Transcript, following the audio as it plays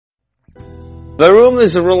The room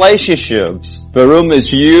is relationships. The room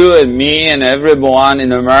is you and me and everyone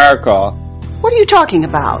in America. What are you talking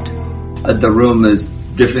about? The room is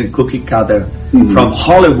different cookie cutter from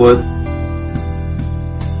Hollywood.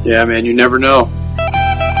 Yeah, man, you never know.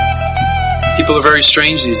 People are very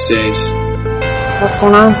strange these days. What's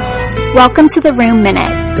going on? Welcome to The Room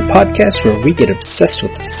Minute, The podcast where we get obsessed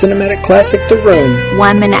with the cinematic classic The Room.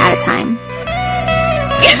 1 minute at a time.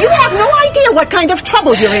 You have no idea what kind of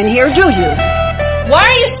trouble you're in here, do you? Why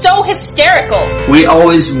are you so hysterical? We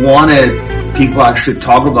always wanted people actually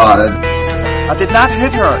talk about it. I did not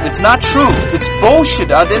hit her. It's not true. It's bullshit.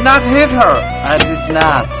 I did not hit her. I did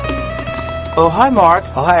not. Oh, hi, Mark.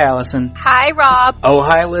 Oh, hi, Allison. Hi, Rob. Oh,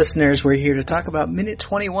 hi, listeners. We're here to talk about minute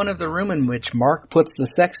 21 of The Room, in which Mark puts the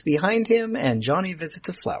sex behind him and Johnny visits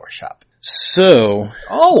a flower shop. So.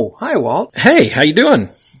 Oh, hi, Walt. Hey, how you doing?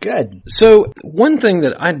 Good. So, one thing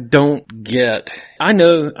that I don't get, I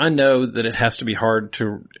know that it has to be hard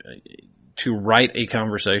to write a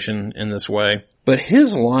conversation in this way, but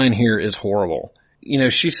his line here is horrible. You know,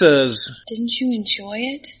 she says, "Didn't you enjoy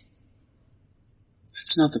it?"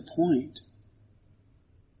 That's not the point.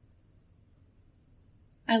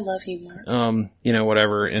 I love you, Mark. you know,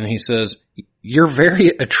 whatever, and he says, "You're very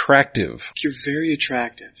attractive." You're very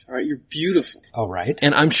attractive. All right, you're beautiful. All right.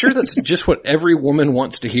 And I'm sure that's just what every woman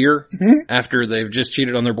wants to hear after they've just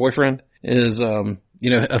cheated on their boyfriend is, you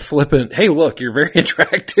know, a flippant, "Hey, look, you're very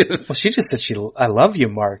attractive." Well, she just said I love you,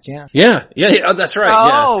 Mark, yeah. Yeah, oh, that's right,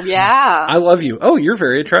 Oh, yeah. I love you. Oh, you're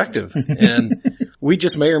very attractive. And we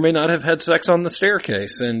just may or may not have had sex on the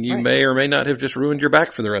staircase, and you may or may not have just ruined your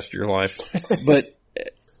back for the rest of your life. But,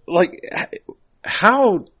 like,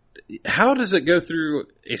 how does it go through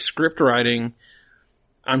a script writing?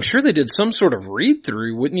 I'm sure they did some sort of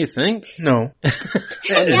read-through, wouldn't you think? No.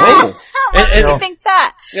 Yeah. Why would you think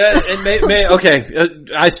that? Yeah, and okay,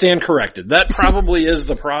 I stand corrected. That probably is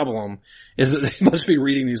the problem, is that they must be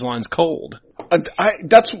reading these lines cold.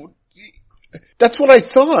 That's what I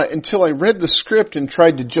thought until I read the script and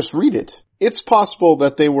tried to just read it. It's possible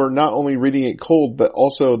that they were not only reading it cold, but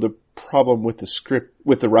also the problem with the script,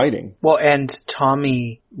 with the writing. Well, and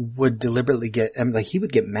Tommy would deliberately he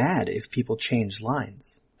would get mad if people changed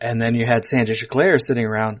lines. And then you had Sandra Chiclair sitting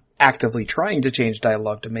around actively trying to change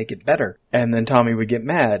dialogue to make it better. And then Tommy would get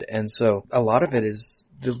mad. And so a lot of it is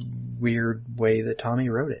the weird way that Tommy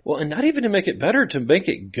wrote it. Well, and not even to make it better, to make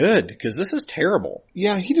it good, because this is terrible.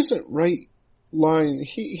 Yeah, he doesn't write line.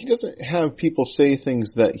 He doesn't have people say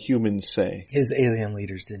things that humans say. His alien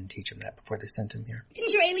leaders didn't teach him that before they sent him here.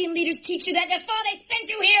 Didn't your alien leaders teach you that before they sent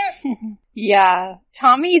you here? Yeah.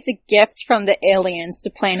 Tommy is a gift from the aliens to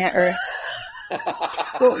planet Earth.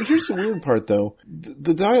 Well, here's the weird part, though.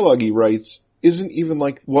 The dialogue he writes isn't even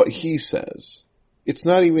like what he says. It's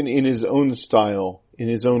not even in his own style, in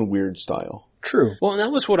his own weird style. True. Well, and that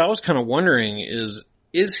was what I was kind of wondering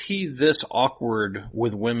is he this awkward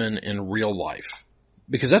with women in real life?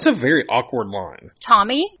 Because that's a very awkward line.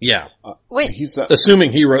 Tommy? Yeah. Wait.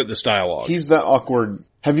 Assuming he wrote this dialogue. He's that awkward.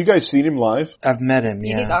 Have you guys seen him live? I've met him,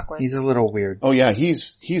 yeah. He's awkward. He's a little weird. Oh yeah,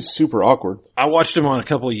 he's super awkward. I watched him on a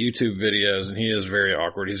couple of YouTube videos, and he is very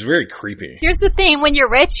awkward. He's very creepy. Here's the thing. When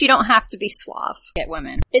you're rich, you don't have to be suave. Get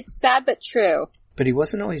women. It's sad but true. But he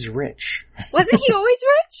wasn't always rich. Wasn't he always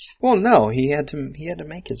rich? Well, no. He had to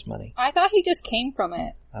make his money. I thought he just came from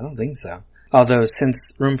it. I don't think so. Although,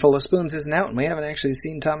 since Roomful of Spoons isn't out and we haven't actually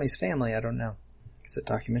seen Tommy's family, I don't know. Because the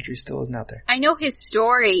documentary still isn't out there. I know his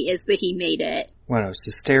story is that he made it. Well, no,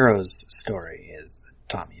 Sestero's story is that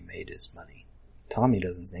Tommy made his money. Tommy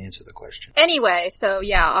doesn't answer the question. Anyway, so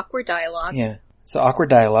yeah, awkward dialogue. Yeah. So awkward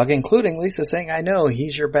dialogue, including Lisa saying, "I know,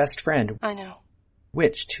 he's your best friend." I know.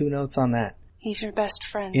 Which, 2 notes on that. He's your best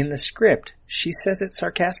friend. In the script, she says it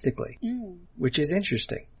sarcastically, which is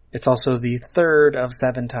interesting. It's also the 3rd of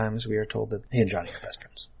 7 times we are told that he and Johnny are best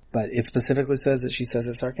friends. But it specifically says that she says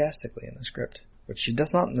it sarcastically in the script, which she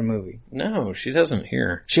does not in the movie. No, she doesn't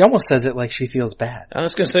here. She almost says it like she feels bad. I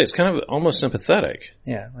was going to say, it's kind of almost sympathetic.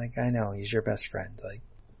 Yeah, like, I know, he's your best friend. Like,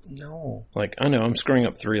 no. Like, I know, I'm screwing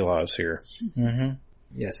up 3 lives here. Mm-hmm.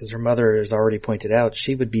 Yes, as her mother has already pointed out,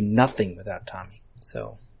 she would be nothing without Tommy.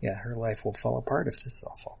 So, yeah, her life will fall apart if this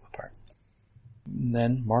all falls apart. And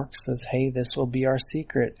then Mark says, "Hey, this will be our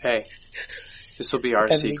secret." Hey, this will be our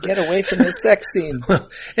secret. And we get away from the sex scene.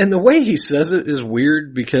 And the way he says it is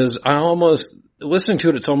weird because listening to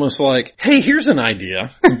it, it's almost like, "Hey, here's an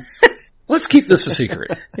idea. Let's keep this a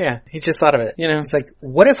secret." Yeah, he just thought of it. You know, it's like,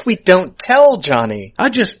 what if we don't tell Johnny? I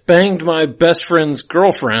just banged my best friend's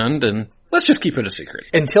girlfriend and let's just keep it a secret.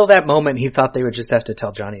 Until that moment, he thought they would just have to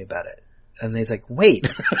tell Johnny about it. And he's like, wait.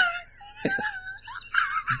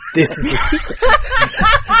 This is a secret.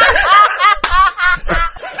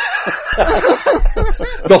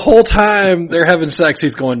 The whole time they're having sex,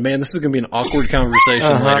 he's going, man, this is going to be an awkward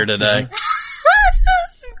conversation later today.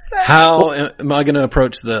 How am I going to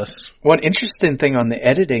approach this? One interesting thing on the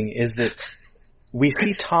editing is that we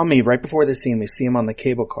see Tommy right before the scene. We see him on the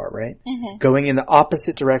cable car, right? Mm-hmm. Going in the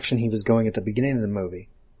opposite direction he was going at the beginning of the movie.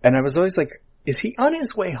 And I was always like, is he on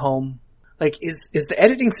his way home? Like, is the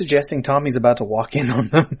editing suggesting Tommy's about to walk in on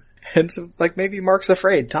them? And so, like, maybe Mark's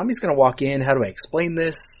afraid. Tommy's gonna walk in. How do I explain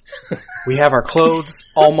this? We have our clothes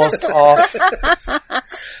almost off.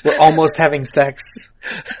 We're almost having sex.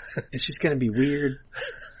 It's just gonna be weird.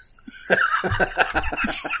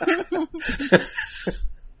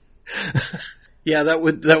 Yeah, that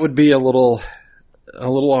would be a little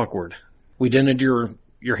awkward. We dented your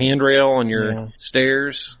handrail on your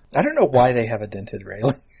stairs. I don't know why they have a dented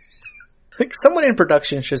railing. Like, someone in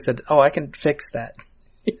production should have said, oh, I can fix that.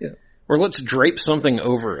 Or let's drape something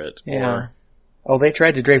over it. Yeah. Oh, they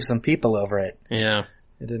tried to drape some people over it. Yeah.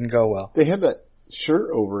 It didn't go well. They had that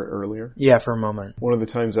shirt over it earlier. Yeah, for a moment. One of the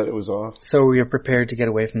times that it was off. So were you prepared to get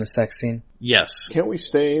away from the sex scene? Yes. Can't we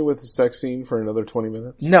stay with the sex scene for another 20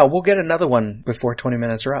 minutes? No, we'll get another one before 20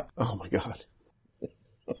 minutes are up. Oh my god.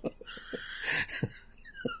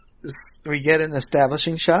 We get an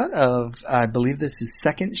establishing shot of, I believe this is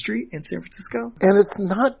 2nd Street in San Francisco. And it's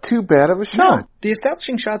not too bad of a shot. No, the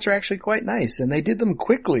establishing shots are actually quite nice, and they did them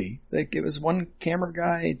quickly. Like, it was one camera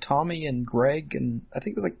guy, Tommy and Greg, and I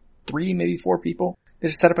think it was like 3, maybe 4 people. They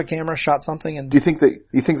just set up a camera, shot something, and... Do you think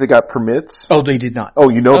they got permits? Oh, they did not.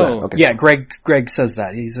 Oh, you know that. Okay. Yeah, Greg says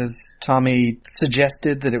that. He says Tommy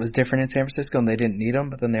suggested that it was different in San Francisco and they didn't need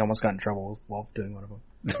them, but then they almost got in trouble while doing one of them.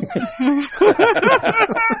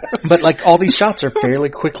 But like, all these shots are fairly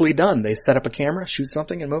quickly done. They set up a camera, shoot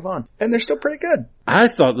something, and move on. And they're still pretty good. I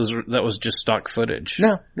thought that was just stock footage.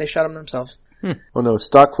 No, they shot them themselves. Oh no,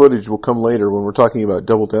 stock footage will come later when we're talking about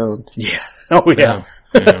Double Down. Yeah. Oh yeah.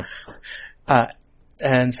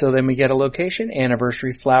 And so then we get a location,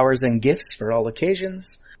 anniversary flowers and gifts for all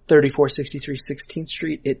occasions. 3463 16th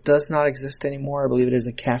Street. It does not exist anymore. I believe it is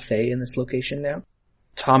a cafe in this location now.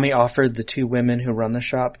 Tommy offered the 2 women who run the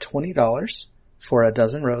shop $20 for a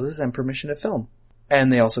dozen roses and permission to film.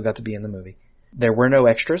 And they also got to be in the movie. There were no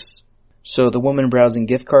extras. So the woman browsing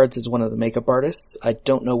gift cards is one of the makeup artists. I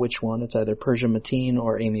don't know which one. It's either Persia Mateen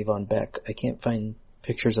or Amy Von Beck. I can't find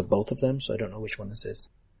pictures of both of them, so I don't know which one this is.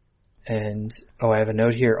 And, I have a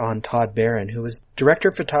note here on Todd Barron, who was director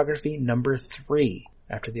of photography number 3,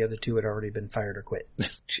 after the other 2 had already been fired or quit.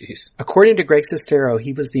 Jeez. According to Greg Sestero,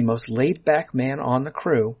 he was the most laid-back man on the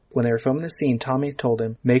crew. When they were filming the scene, Tommy told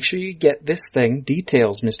him, make sure you get this thing,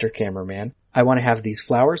 details, Mr. Cameraman. I want to have these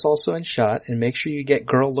flowers also in shot, and make sure you get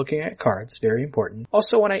girl looking at cards, very important.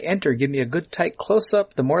 Also, when I enter, give me a good tight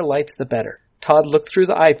close-up, the more lights the better. Todd looked through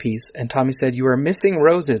the eyepiece, and Tommy said, you are missing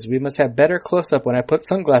roses. We must have better close-up when I put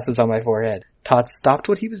sunglasses on my forehead. Todd stopped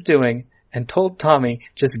what he was doing and told Tommy,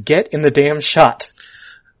 just get in the damn shot.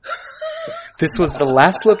 This was the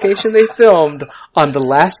last location they filmed on the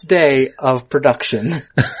last day of production.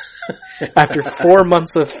 After 4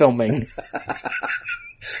 months of filming.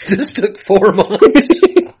 This took 4 months.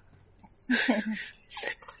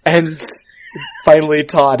 And finally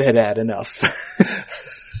Todd had enough.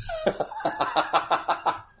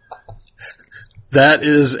 That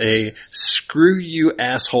is a screw you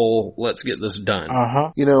asshole, let's get this done.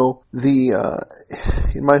 Uh-huh. You know,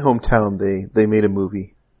 in my hometown they made a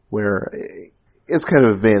movie where it's kind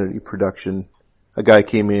of a vanity production. A guy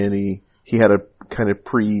came in, he had a kind of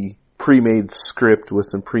pre-made script with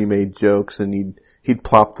some pre-made jokes, and he'd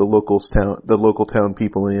plop the local town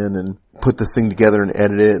people in and put this thing together and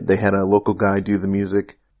edit it. They had a local guy do the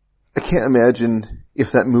music. I can't imagine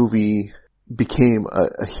if that movie became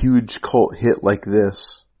a huge cult hit like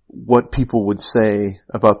this, what people would say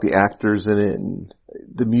about the actors in it and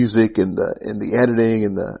the music and the editing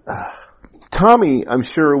and Tommy, I'm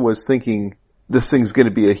sure, was thinking this thing's going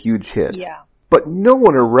to be a huge hit. Yeah. But no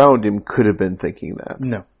one around him could have been thinking that.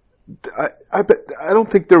 No. I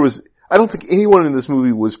don't think anyone in this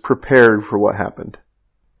movie was prepared for what happened.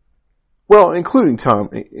 Well, including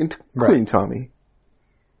Tommy. Tommy.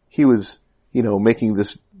 He was, making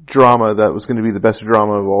this drama that was going to be the best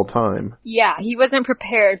drama of all time. Yeah, he wasn't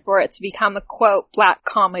prepared for it to become a, quote, black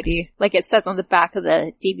comedy, like it says on the back of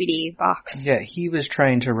the DVD box. Yeah, he was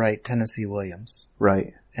trying to write Tennessee Williams.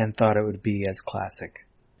 Right. And thought it would be as classic.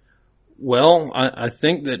 Well, I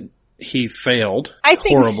think that he failed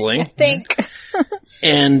horribly. I think.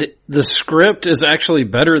 And the script is actually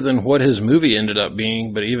better than what his movie ended up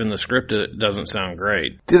being, but even the script doesn't sound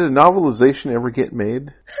great. Did a novelization ever get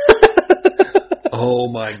made?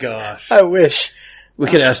 Oh my gosh. I wish. We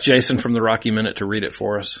could ask Jason from the Rocky Minute to read it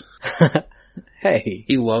for us. Hey.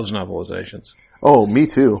 He loves novelizations. Oh, me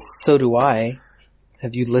too. So do I.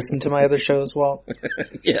 Have you listened to my other shows, Walt?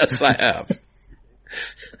 Yes, I have.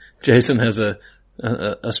 Jason has a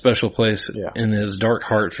special place in his dark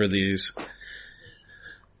heart for these.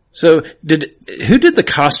 So, who did the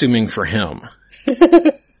costuming for him?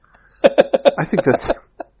 I think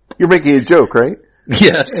you're making a joke, right?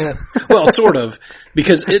 Yes. Yeah. Well, sort of,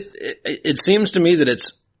 because it seems to me that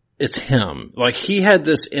it's him. Like, he had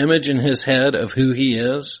this image in his head of who he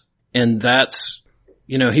is, and that's,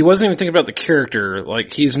 he wasn't even thinking about the character.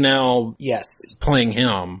 Like, he's now playing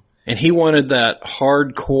him, and he wanted that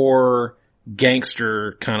hardcore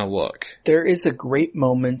gangster kind of look. There is a great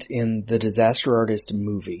moment in the Disaster Artist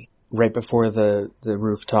movie, right before the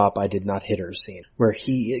rooftop I did not hit her scene, where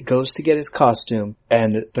he goes to get his costume,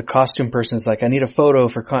 and the costume person is like, I need a photo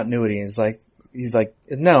for continuity, and he's like,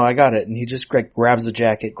 no, I got it, and he just grabs a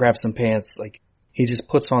jacket, grabs some pants, like, he just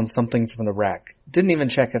puts on something from the rack. Didn't even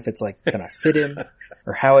check if it's like gonna fit him,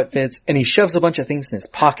 or how it fits, and he shoves a bunch of things in his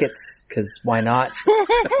pockets, cause why not?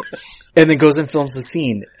 And then goes and films the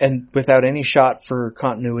scene, and without any shot for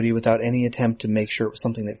continuity, without any attempt to make sure it was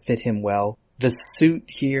something that fit him well. The suit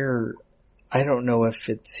here, I don't know if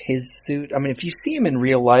it's his suit. I mean, if you see him in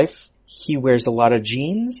real life, he wears a lot of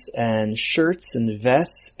jeans and shirts and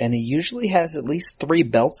vests, and he usually has at least 3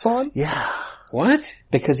 belts on. Yeah. What?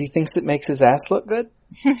 Because he thinks it makes his ass look good.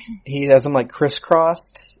 He has them like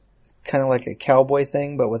crisscrossed, kind of like a cowboy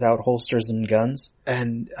thing, but without holsters and guns.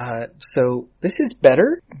 And so this is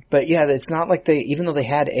better, but yeah, it's not like even though they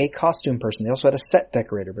had a costume person, they also had a set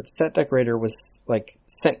decorator, but the set decorator was like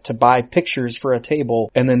sent to buy pictures for a table,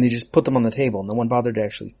 and then they just put them on the table. No one bothered to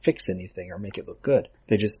actually fix anything or make it look good.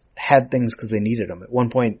 They just had things because they needed them. At one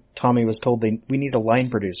point, Tommy was told we need a line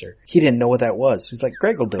producer. He didn't know what that was. He's like,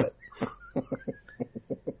 Greg will do it.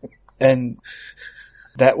 And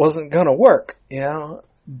that wasn't gonna work,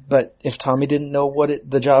 But if Tommy didn't know what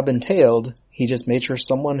the job entailed, he just made sure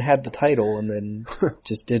someone had the title and then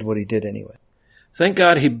just did what he did anyway. Thank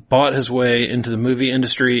God he bought his way into the movie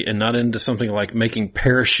industry and not into something like making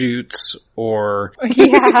parachutes or...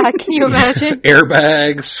 Yeah, can you imagine?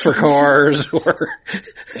 Airbags for cars or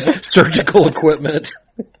surgical equipment.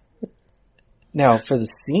 Now, for the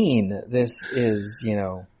scene, this is,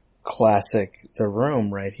 classic The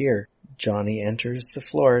Room right here. Johnny enters the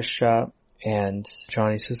florist shop. And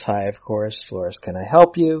Johnny says hi, of course. Florist, can I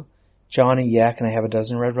help you? Johnny, yeah, can I have a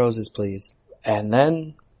dozen red roses, please? And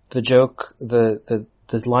then the joke, the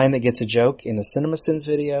line that gets a joke in the CinemaSins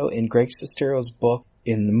video, in Greg Sestero's book,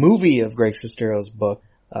 in the movie of Greg Sestero's book,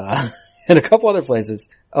 and a couple other places.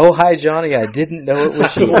 Oh, hi, Johnny, I didn't know it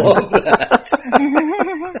was you. Love that.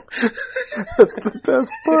 That's the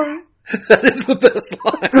best part. That is the best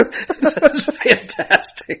line. That's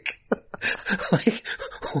fantastic. Like,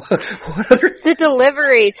 what other... The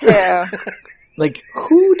delivery, too. Like,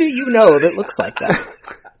 who do you know that looks like that?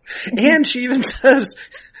 And she even says,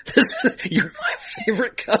 you're my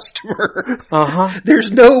favorite customer. Uh-huh.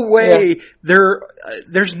 There's no way,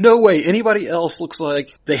 there's no way anybody else looks like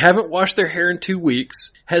they haven't washed their hair in 2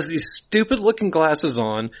 weeks, has these stupid looking glasses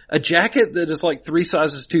on, a jacket that is like 3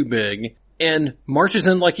 sizes too big, and marches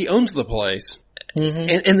in like he owns the place.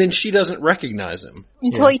 Mm-hmm. And then she doesn't recognize him.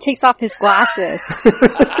 Until he takes off his glasses.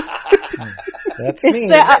 That's me.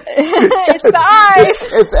 It's the eyes.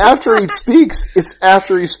 It's after he speaks. It's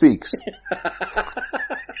after he speaks.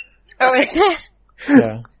 Oh, is it?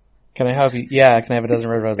 Yeah. Can I help you? Yeah, can I have a dozen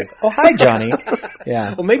red roses? Oh, hi, Johnny.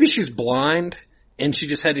 Yeah. Well, maybe she's blind and she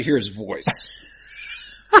just had to hear his voice.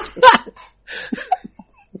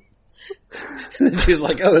 And then she's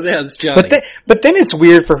like, oh, that's Johnny. But then it's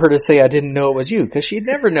weird for her to say, I didn't know it was you, because she'd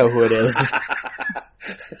never know who it is.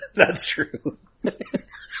 That's true.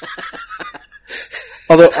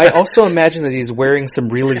 Although I also imagine that he's wearing some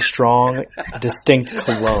really strong, distinct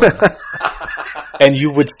cologne. And you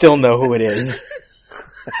would still know who it is.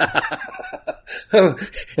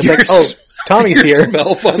 Tommy's here. Your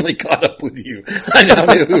smell finally caught up with you. I now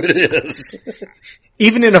know who it is.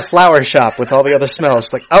 Even in a flower shop with all the other smells,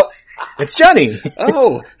 it's like, oh, it's Johnny.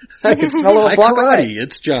 Oh, I can smell it a block away.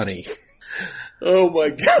 It's Johnny. Oh my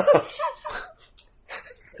god.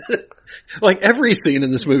 Like every scene in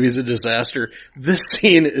this movie is a disaster. This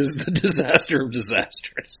scene is the disaster of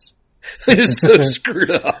disasters. It is so screwed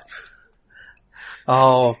up.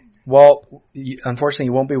 Oh, well, unfortunately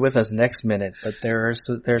you won't be with us next minute, but there's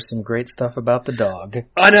some great stuff about the dog.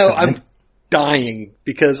 I know, I'm dying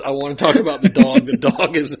because I want to talk about the dog. The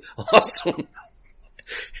dog is awesome.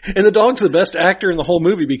 And the dog's the best actor in the whole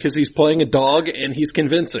movie because he's playing a dog and he's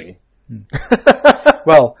convincing.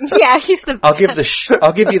 Well, yeah, he's the best.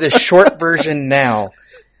 I'll give you the short version now.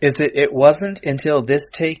 is that it wasn't until this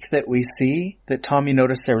take that we see that Tommy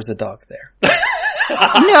noticed there was a dog there.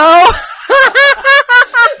 No!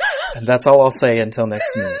 And that's all I'll say until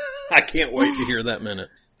next minute. I can't wait to hear that minute.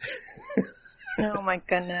 Oh my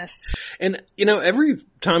goodness. And, every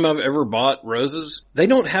time I've ever bought roses, they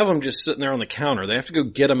don't have them just sitting there on the counter. They have to go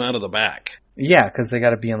get them out of the back. Yeah, because they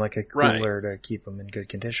got to be in like a cooler to keep them in good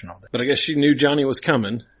condition all day. But I guess she knew Johnny was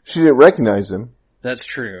coming. She didn't recognize him. That's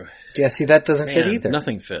true. Yeah, see, that doesn't fit either.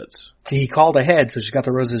 Nothing fits. See, he called ahead, so she got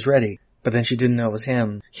the roses ready. But then she didn't know it was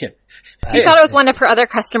him. Yeah. She thought it was one of her other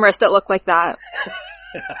customers that looked like that.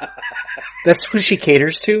 That's who she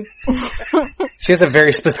caters to? She has a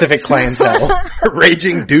very specific clientele.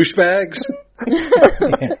 Raging douchebags?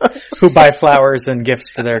 Yeah. Who buy flowers and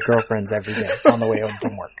gifts for their girlfriends every day on the way home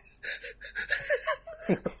from work.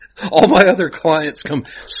 All my other clients come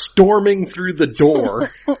storming through the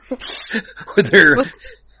door with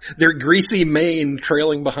their greasy mane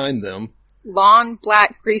trailing behind them. Long,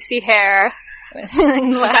 black, greasy hair,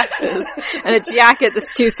 and glasses, and a jacket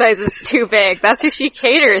that's 2 sizes too big. That's who she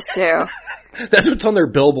caters to. That's what's on their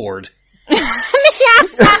billboard. Yeah,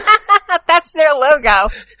 that's their logo.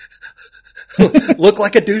 Look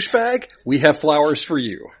like a douchebag? We have flowers for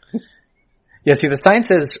you. Yeah, see, the sign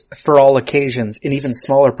says, for all occasions. In even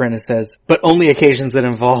smaller print, it says, but only occasions that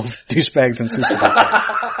involve douchebags and suits.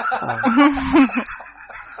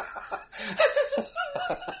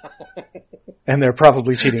 And they're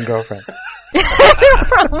probably cheating girlfriends.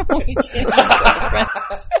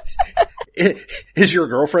 Is your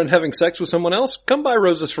girlfriend having sex with someone else? Come buy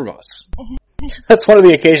roses from us. That's one of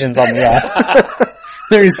the occasions on the ad.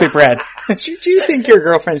 The newspaper ad. Do you think your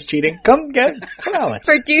girlfriend's cheating? Come get some Alex.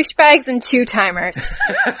 For douchebags and 2-timers.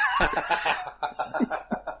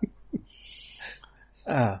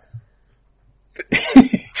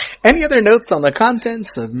 Any other notes on the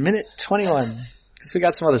contents of minute 21? Because we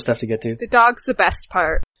got some other stuff to get to. The dog's the best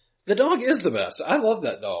part. The dog is the best. I love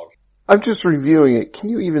that dog. I'm just reviewing it. Can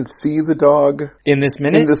you even see the dog in this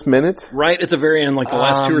minute? In this minute, right at the very end, like the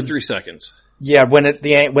last 2 or 3 seconds. Yeah, when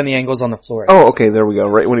the angle's on the floor. Oh, okay, there we go.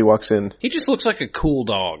 Right when he walks in, he just looks like a cool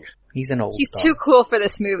dog. He's an old. He's dog. too cool for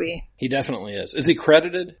this movie. He definitely is. Is he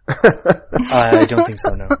credited? I don't think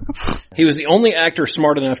so. No. He was the only actor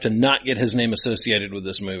smart enough to not get his name associated with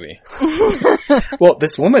this movie. Well,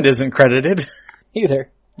 this woman isn't credited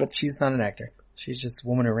either, but she's not an actor. She's just the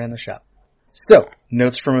woman who ran the shop. So,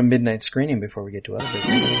 notes from a midnight screening before we get to other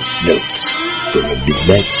business. Notes from a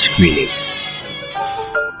midnight screening.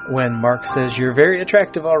 When Mark says, "You're very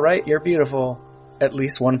attractive, all right, you're beautiful," at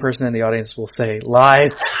least one person in the audience will say,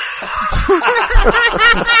 "Lies."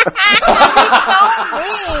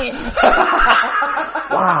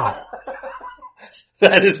 Wow.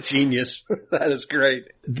 That is genius. That is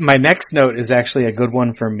great. My next note is actually a good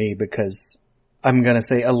one for me because I'm going to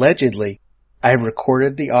say allegedly I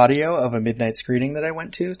recorded the audio of a midnight screening that I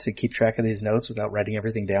went to keep track of these notes without writing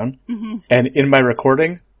everything down. Mm-hmm. And in my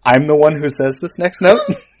recording, I'm the one who says this next note.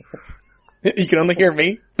 You can only hear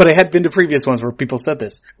me. But I had been to previous ones where people said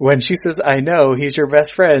this. When she says, "I know, he's your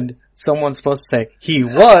best friend," someone's supposed to say, "He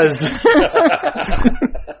was."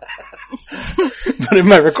 But in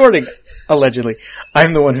my recording, allegedly,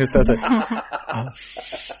 I'm the one who says it.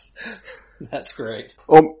 That's great.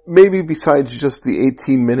 Oh, maybe besides just the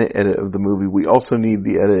 18-minute edit of the movie, we also need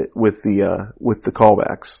the edit with the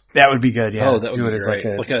callbacks. That would be good, yeah. Oh, that would do be it great.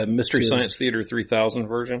 as like a Mystery Science Theater 3000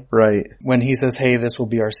 version. Right. When he says, "Hey, this will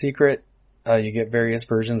be our secret," you get various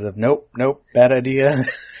versions of "Nope, bad idea."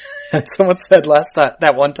 And someone said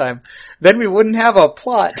that one time, "Then we wouldn't have a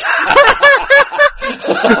plot."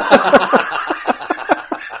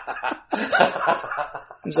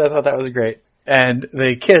 So I thought that was great. And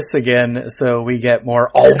they kiss again, so we get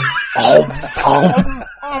more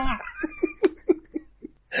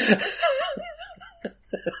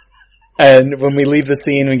And when we leave the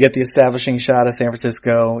scene, we get the establishing shot of San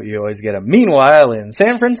Francisco. You always get a "meanwhile in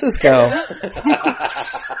San Francisco."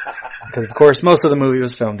 Because, of course, most of the movie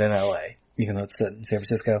was filmed in LA, even though it's set in San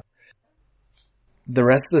Francisco. The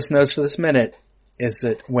rest of the notes for this minute is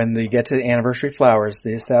that when they get to the anniversary flowers,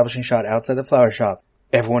 the establishing shot outside the flower shop,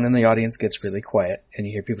 everyone in the audience gets really quiet, and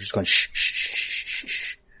you hear people just going, "Shh, shh, shh, shh,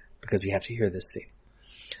 shh," because you have to hear this scene.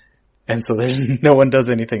 And so no one does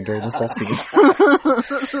anything during this whole scene.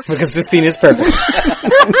 Because this scene is perfect.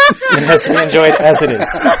 It has to be enjoyed as it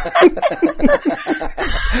is.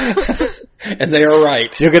 And they are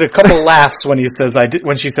right. You'll get a couple laughs when she says, "I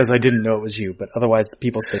didn't know it was you," but otherwise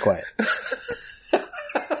people stay quiet.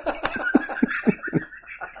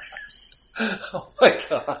 Oh my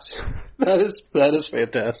gosh. That is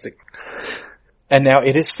fantastic. And now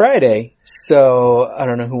it is Friday, so I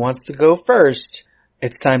don't know who wants to go first.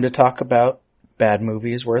 It's time to talk about bad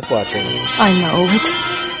movies worth watching. I know it.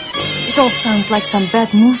 It all sounds like some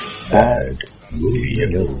bad movie. Bad movie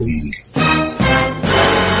of the week.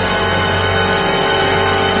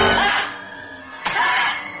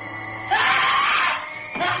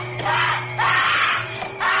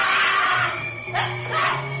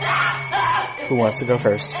 Who wants to go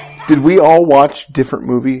first? Did we all watch different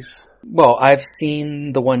movies? Well, I've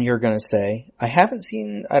seen the one you're going to say. I haven't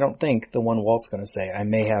seen, I don't think, the one Walt's going to say. I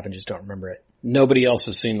may have and just don't remember it. Nobody else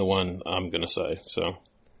has seen the one I'm going to say, so.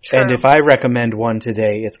 True. And if I recommend one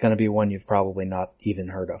today, it's going to be one you've probably not even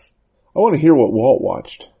heard of. I want to hear what Walt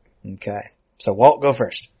watched. Okay. So Walt, go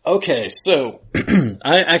first. Okay, so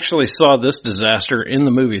I actually saw this disaster in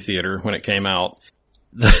the movie theater when it came out.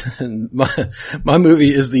 My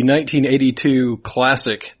movie is the 1982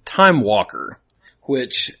 classic Time Walker,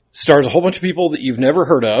 which stars a whole bunch of people that you've never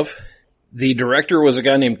heard of. The director was a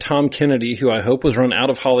guy named Tom Kennedy, who I hope was run out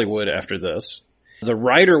of Hollywood after this. The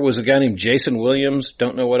writer was a guy named Jason Williams.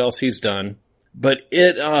 Don't know what else he's done. But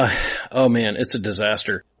oh man, it's a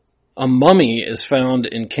disaster. A mummy is found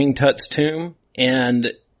in King Tut's tomb,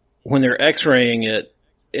 and when they're x-raying it,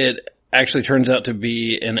 it actually turns out to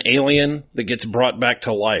be an alien that gets brought back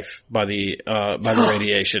to life by the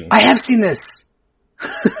radiation. I have seen this.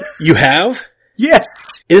 You have?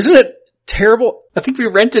 Yes. Isn't it terrible? I think we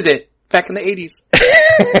rented it back in the 80s.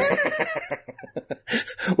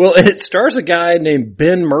 Well, and it stars a guy named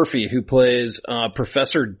Ben Murphy who plays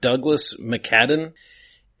Professor Douglas McCadden.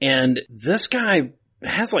 And this guy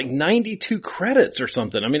has like 92 credits or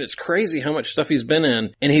something. I mean, it's crazy how much stuff he's been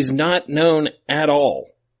in, and he's not known at all.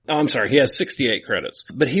 Oh, I'm sorry, he has 68 credits.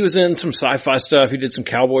 But he was in some sci-fi stuff, he did some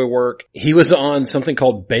cowboy work. He was on something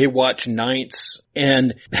called Baywatch Nights,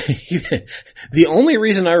 and the only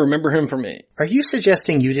reason I remember him from it... Are you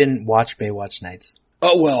suggesting you didn't watch Baywatch Nights?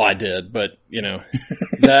 Oh, well, I did, but, you know,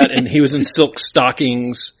 that, and he was in Silk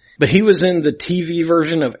Stockings. But he was in the TV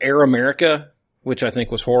version of Air America, which I think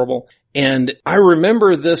was horrible. And I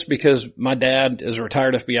remember this because my dad is a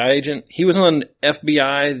retired FBI agent. He was on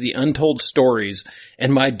FBI, The Untold Stories,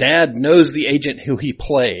 and my dad knows the agent who he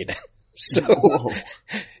played. So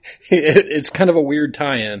it's kind of a weird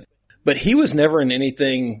tie-in. But he was never in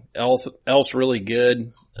anything else really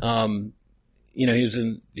good. You know,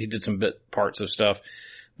 he did some bit parts of stuff.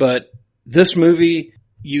 But this movie,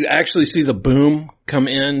 you actually see the boom come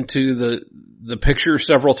into the picture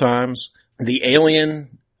several times. The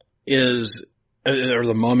alien is, or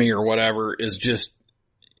the mummy or whatever, is just,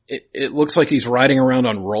 it looks like he's riding around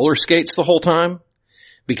on roller skates the whole time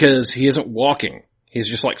because he isn't walking. He's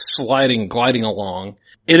just like gliding along.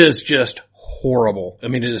 It is just horrible. I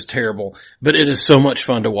mean, it is terrible, but it is so much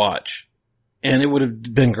fun to watch. And it would have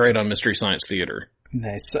been great on Mystery Science Theater.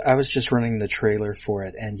 Nice. So I was just running the trailer for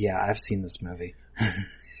it, and yeah, I've seen this movie.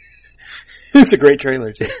 It's a great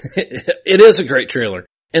trailer too. It is a great trailer.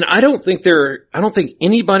 And I don't think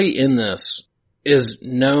anybody in this is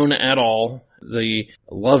known at all. The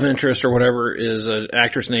love interest or whatever is an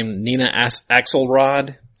actress named Nina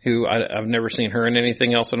Axelrod, who I've never seen her in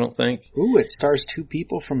anything else, I don't think. Ooh, it stars two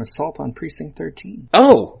people from Assault on Precinct 13.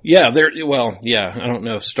 Oh, yeah, I don't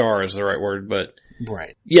know if star is the right word, but.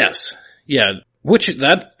 Right. Yes. Yeah.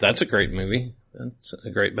 That's a great movie. That's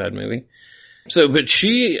a great bad movie. So, but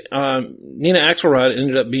Nina Axelrod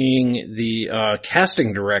ended up being the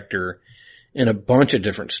casting director in a bunch of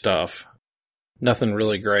different stuff. Nothing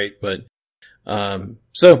really great, but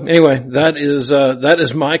so anyway, that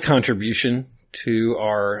is my contribution to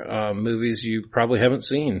our movies you probably haven't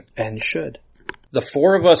seen and should. The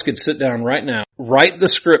four of us could sit down right now, write the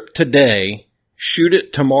script today, shoot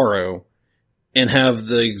it tomorrow, and have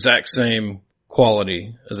the exact same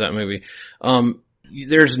quality as that movie.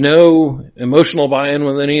 There's no emotional buy-in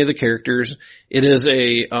with any of the characters. It is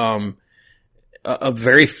a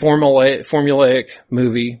very formulaic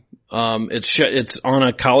movie. It's on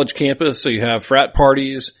a college campus, so you have frat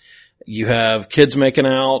parties, you have kids making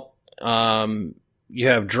out, you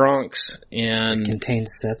have drunks, and it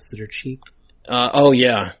contains sets that are cheap. Oh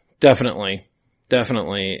yeah, definitely.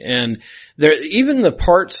 And there, even the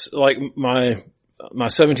parts, like my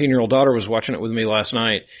 17-year-old daughter was watching it with me last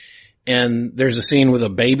night, and there's a scene with a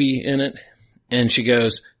baby in it, and she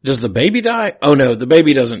goes, "Does the baby die?" Oh no, the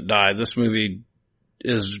baby doesn't die. This movie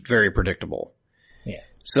is very predictable. Yeah.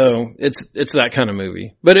 So it's that kind of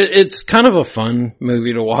movie, but it's kind of a fun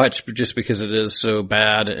movie to watch, just because it is so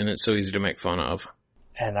bad and it's so easy to make fun of.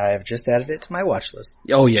 And I've just added it to my watch list.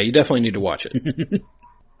 Oh yeah, you definitely need to watch it.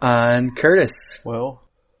 And Curtis. Well,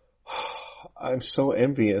 I'm so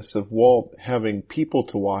envious of Walt having people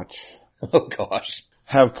to watch. Oh gosh.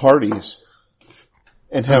 Have parties.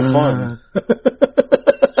 And have fun.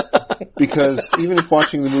 because even if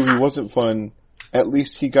watching the movie wasn't fun, at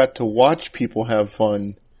least he got to watch people have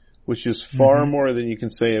fun, which is far more than you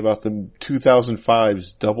can say about the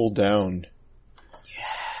 2005's Double Down.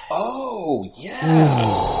 Oh,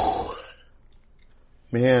 yeah.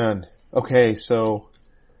 Man. Okay, so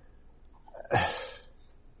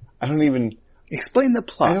I don't even explain the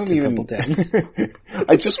plot to Double Down.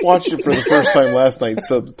 I just watched it for the first time last night,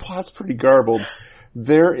 so the plot's pretty garbled.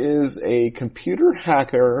 There is a computer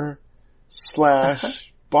hacker /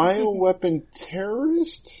 bioweapon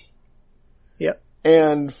terrorist. Yep.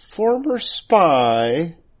 And former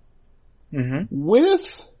spy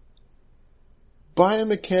with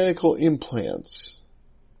biomechanical implants.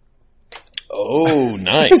 Oh,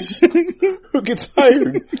 nice. Who gets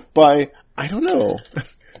hired by, I don't know,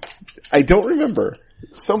 I don't remember,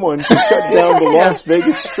 someone to shut down the Las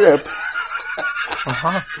Vegas Strip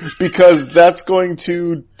because that's going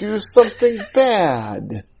to do something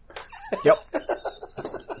bad. Yep.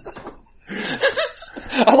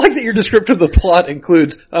 I like that your description of the plot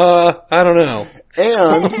includes, I don't know.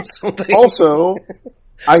 And also,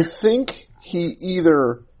 I think he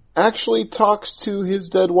either actually talks to his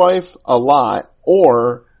dead wife a lot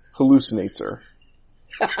or hallucinates her.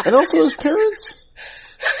 And also his parents.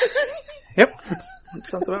 Yep. That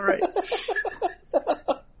sounds about right.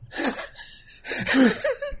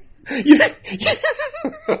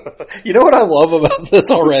 You know what I love about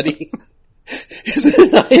this already? Is that in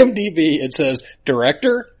IMDb it says,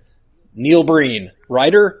 director, Neil Breen.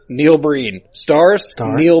 Writer, Neil Breen. Stars,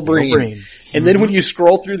 Neil Breen. And then when you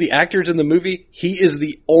scroll through the actors in the movie, he is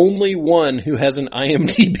the only one who has an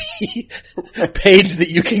IMDb page that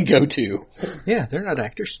you can go to. Yeah, they're not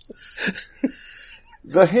actors.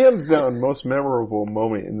 The hands down most memorable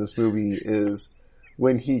moment in this movie is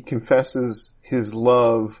when he confesses his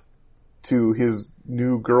love to his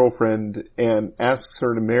new girlfriend and asks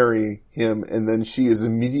her to marry him, and then she is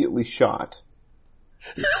immediately shot.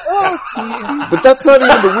 But that's not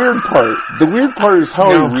even the weird part. The weird part is how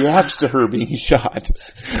he reacts to her being shot.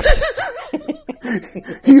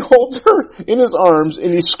 He holds her in his arms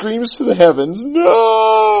and he screams to the heavens,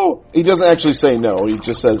 "No!" He doesn't actually say no, he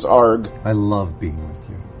just says, "Arg." I love being with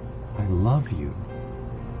you. I love you.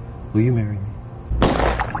 Will you marry me?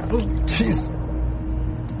 Oh, jeez.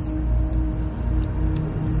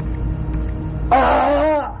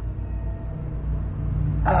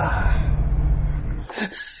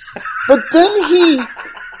 But then he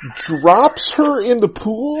drops her in the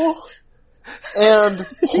pool and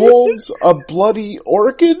holds a bloody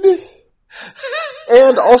orchid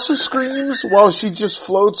and also screams while she just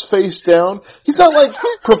floats face down. He's not like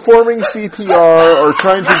performing CPR or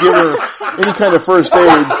trying to give her any kind of first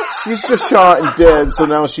aid. She's just shot and dead, so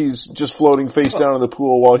now she's just floating face down in the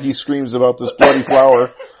pool while he screams about this bloody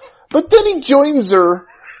flower. But then he joins her.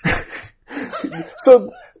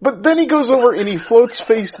 But then he goes over and he floats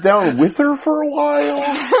face down with her for a while.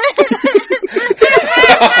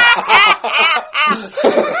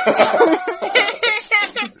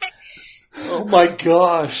 Oh my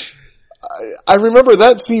gosh. I remember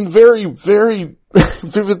that scene very, very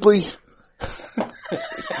vividly.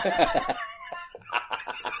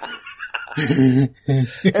 And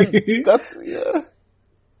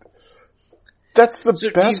that's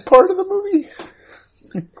the best part of the movie.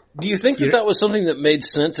 Do you think that was something that made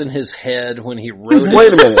sense in his head when he wrote it?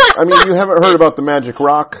 Wait a minute. I mean, you haven't heard about the magic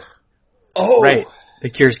rock? Oh. Right. That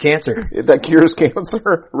cures cancer. That cures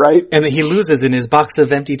cancer, right? And that he loses in his box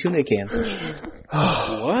of empty tuna cans.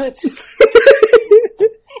 What?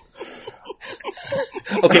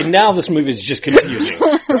 Okay, now this movie is just confusing.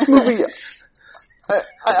 This movie,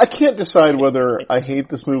 I can't decide whether I hate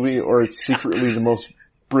this movie or it's secretly the most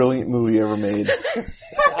brilliant movie ever made.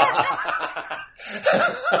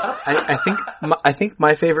 I think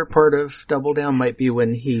my favorite part of Double Down might be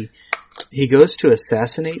when he goes to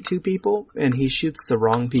assassinate two people and he shoots the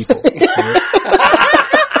wrong people. Right?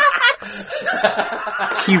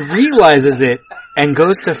 He realizes it and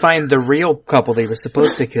goes to find the real couple they were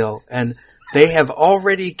supposed to kill, and they have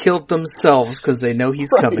already killed themselves because they know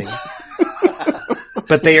he's coming.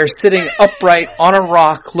 But they are sitting upright on a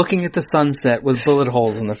rock looking at the sunset with bullet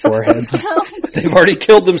holes in their foreheads. They've already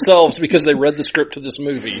killed themselves because they read the script to this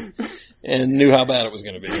movie and knew how bad it was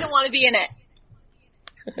going to be. I don't want to be in it.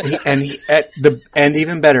 And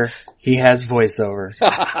even better, he has voiceover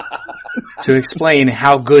to explain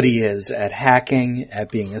how good he is at hacking,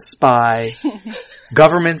 at being a spy.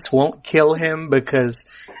 Governments won't kill him because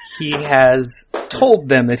he has told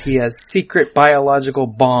them that he has secret biological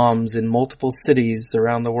bombs in multiple cities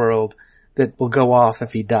around the world that will go off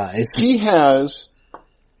if he dies. He has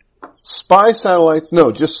spy satellites,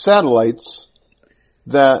 no, just satellites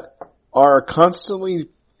that are constantly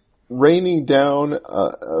raining down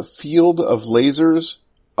a field of lasers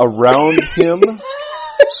around him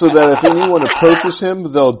so that if anyone approaches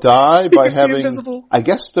him, they'll die by having, invisible. I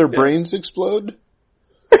guess, their brains explode.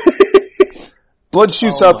 Blood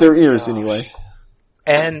shoots out their ears anyway.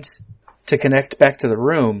 And to connect back to The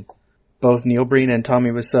Room, both Neil Breen and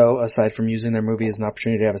Tommy Wiseau, aside from using their movie as an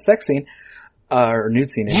opportunity to have a sex scene, or nude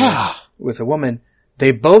scene with a woman,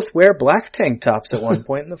 they both wear black tank tops at one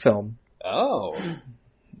point in the film. Oh.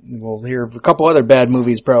 We'll hear a couple other bad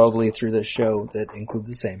movies probably through this show that include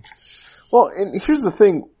the same. Well, and here's the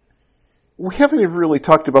thing. We haven't even really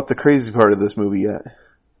talked about the crazy part of this movie yet.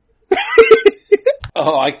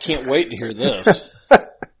 Oh, I can't wait to hear this.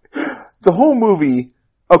 The whole movie,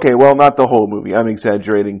 okay, well, not the whole movie, I'm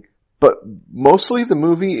exaggerating, but mostly the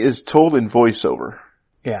movie is told in voiceover.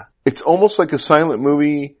 Yeah. It's almost like a silent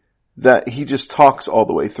movie that he just talks all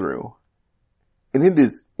the way through. And it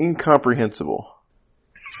is incomprehensible.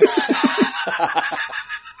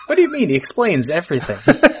 What do you mean? He explains everything.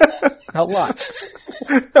 A lot.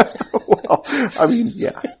 Well, I mean,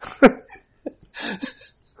 yeah.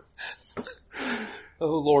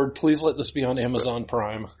 Oh, Lord, please let this be on Amazon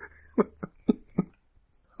Prime.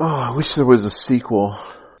 Oh, I wish there was a sequel.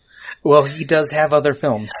 Well, he does have other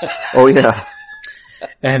films. Oh, yeah.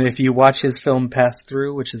 And if you watch his film Pass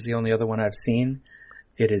Through, which is the only other one I've seen,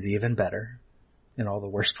 it is even better in all the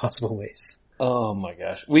worst possible ways. Oh, my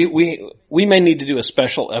gosh. We may need to do a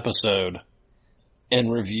special episode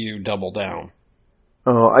and review Double Down.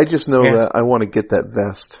 Oh, I just know that I want to get that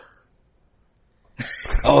vest.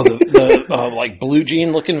 Oh, the like blue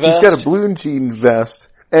jean looking vest? He's got a blue jean vest.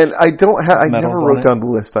 And I don't have, I never wrote down the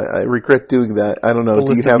list. I regret doing that. I don't know. The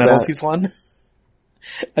list of medals he's won?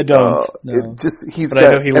 I don't. No. He's got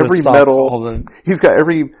every medal. He's got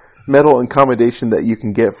every medal and commendation that you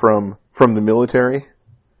can get from the military.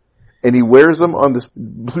 And he wears them on this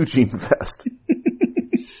blue jean vest.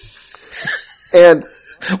 And,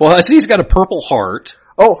 well, I see he's got a Purple Heart.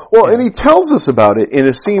 Oh, well, and he tells us about it in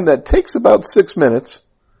a scene that takes about 6 minutes.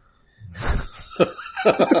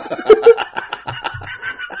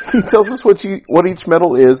 He tells us what each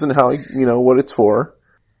medal is and how, what it's for.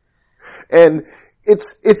 And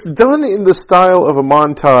it's done in the style of a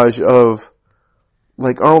montage of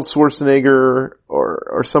like Arnold Schwarzenegger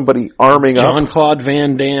or somebody arming up. Jean-Claude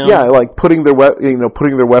Van Damme. Yeah, like putting their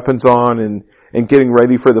weapons on and getting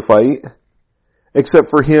ready for the fight. Except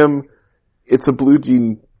for him, it's a blue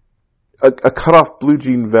jean, a cut-off blue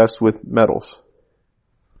jean vest with medals.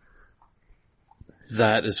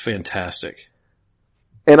 That is fantastic.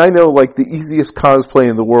 And I know, like, the easiest cosplay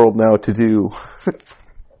in the world now to do.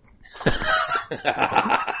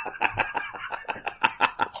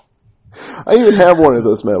 I even have one of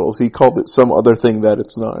those medals. He called it some other thing that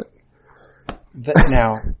it's not.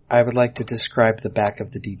 Now, I would like to describe the back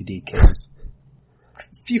of the DVD case.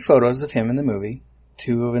 A few photos of him in the movie.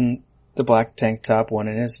 2 in the black tank top, 1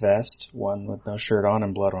 in his vest, 1 with no shirt on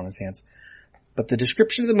and blood on his hands. But the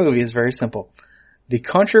description of the movie is very simple. The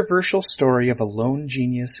controversial story of a lone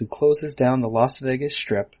genius who closes down the Las Vegas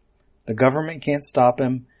Strip. The government can't stop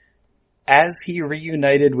him as he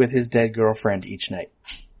reunited with his dead girlfriend each night.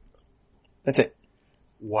 That's it.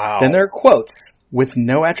 Wow. Then there are quotes with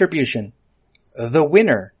no attribution. The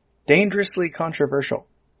winner. Dangerously controversial.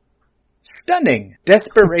 Stunning.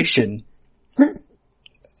 Desperation.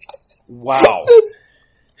 Wow.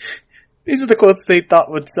 These are the quotes they thought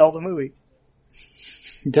would sell the movie.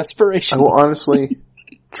 Desperation. I will honestly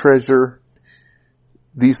treasure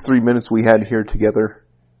these 3 minutes we had here together,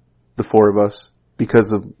 the 4 of us,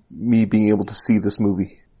 because of me being able to see this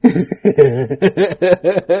movie.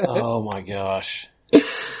 Oh my gosh.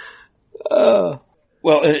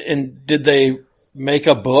 Well, and did they make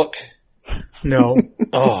a book? No.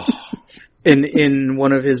 Oh. In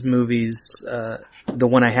one of his movies, the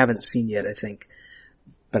one I haven't seen yet, I think,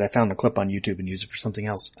 but I found the clip on YouTube and used it for something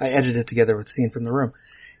else. I edited it together with the scene from The Room.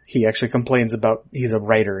 He actually complains about he's a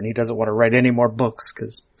writer and he doesn't want to write any more books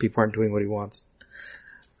because people aren't doing what he wants.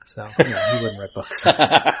 So, yeah, he wouldn't write books.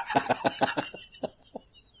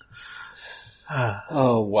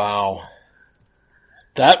 Oh, wow.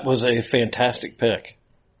 That was a fantastic pick.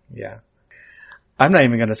 Yeah. I'm not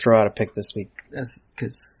even going to throw out a pick this week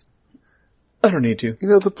because I don't need to.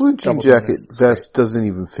 The blue jean jacket vest doesn't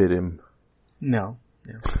even fit him. No.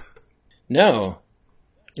 No.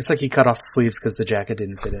 It's like he cut off the sleeves because the jacket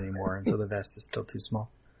didn't fit anymore, and so the vest is still too small.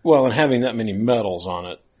 Well, and having that many medals on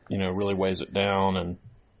it, really weighs it down and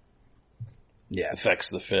affects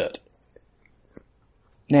the fit.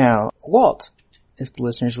 Now, Walt, if the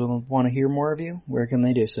listeners will want to hear more of you, where can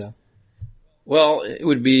they do so? Well, it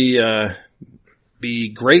would be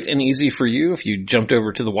be great and easy for you if you jumped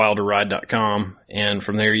over to thewilderride.com, and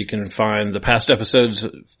from there you can find the past episodes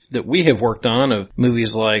that we have worked on of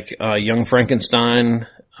movies like Young Frankenstein.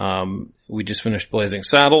 We just finished Blazing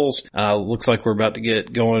Saddles. Looks like we're about to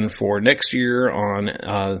get going for next year on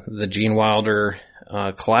the Gene Wilder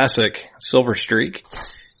classic Silver Streak.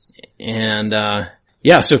 And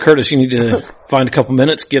so Curtis, you need to find a couple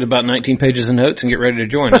minutes, get about 19 pages of notes, and get ready to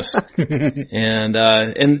join us. And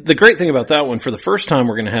the great thing about that one, for the first time,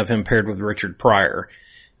 we're going to have him paired with Richard Pryor.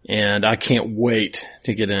 And I can't wait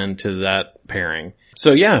to get into that pairing.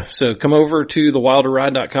 So come over to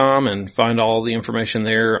thewilderride.com and find all the information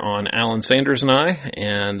there on Alan Sanders and I,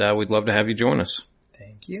 and we'd love to have you join us.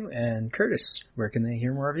 Thank you. And Curtis, where can they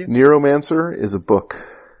hear more of you? Neuromancer is a book,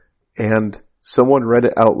 and someone read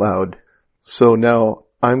it out loud. So now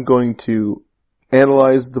I'm going to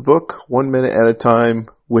analyze the book 1 minute at a time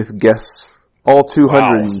with guests, all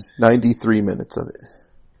 293 minutes of it.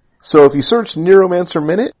 So if you search Neuromancer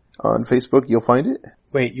Minute on Facebook, you'll find it.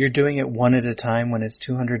 Wait, you're doing it one at a time when it's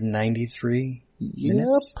 293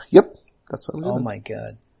 minutes? Yep. That's what I'm doing. Oh my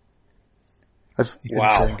god. You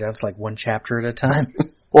Wow. turn it down to like one chapter at a time?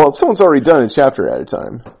 Well, someone's already done a chapter at a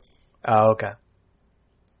time. Oh, okay.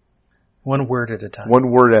 One word at a time.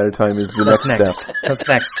 One word at a time is the next step. That's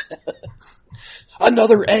next.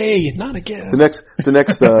 Another A, not again. The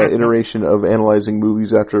next iteration of analyzing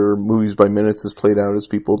movies after Movies by Minutes is played out as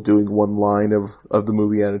people doing one line of the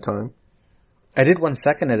movie at a time. I did 1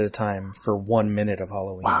 second at a time for 1 minute of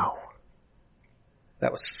Halloween. Wow.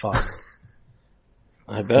 That was fun.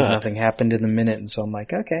 I bet. Because nothing happened in the minute, and so I'm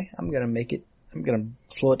like, okay, I'm gonna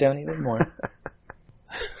slow it down even more.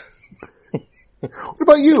 What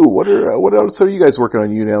about you? What else are you guys working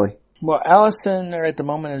on, you and Allie? Well, Allison at the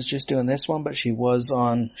moment is just doing this one, but she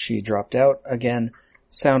dropped out again,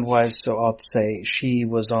 sound-wise, so I'll say she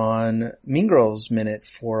was on Mean Girls Minute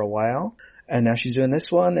for a while, and now she's doing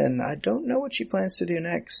this one, and I don't know what she plans to do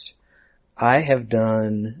next. I have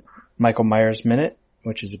done Michael Myers Minute,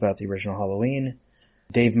 which is about the original Halloween.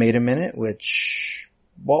 Dave Made a Minute, which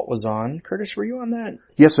Walt was on. Curtis, were you on that?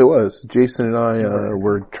 Yes, it was. Jason and I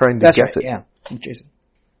were trying to guess it. Yeah, Jason.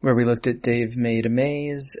 Where we looked at Dave Made a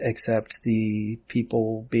Maze, except the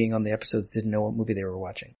people being on the episodes didn't know what movie they were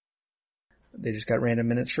watching. They just got random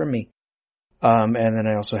minutes from me. And then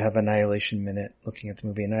I also have Annihilation Minute, looking at the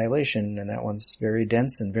movie Annihilation, and that one's very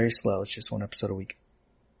dense and very slow. It's just one episode a week.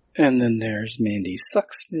 And then there's Mandy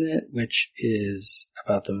Sucks Minute, which is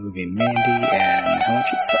about the movie Mandy and how much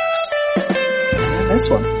it sucks. And then this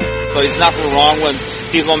one. So it's not wrong when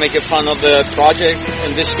people make fun of the project,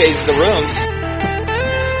 in this case, The Room.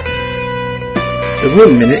 The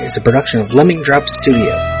Room Minute is a production of Lemming Drops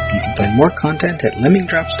Studio. You can find more content at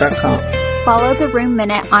lemmingdrops.com. Follow The Room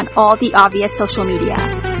Minute on all the obvious social media.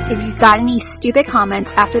 If you've got any stupid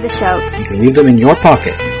comments after the show, You can leave them in your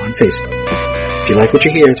pocket on Facebook. If you like what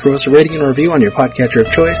you hear, throw us a rating and a review on your podcatcher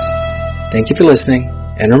of choice. Thank you for listening,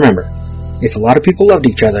 and remember, if a lot of people loved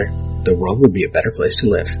each other, the world would be a better place to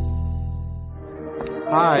live.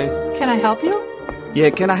 Hi. Can I help you? Yeah,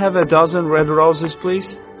 can I have a dozen red roses,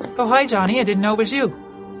 please? Oh, hi, Johnny. I didn't know it was you.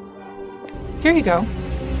 Here you go.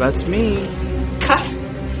 That's me.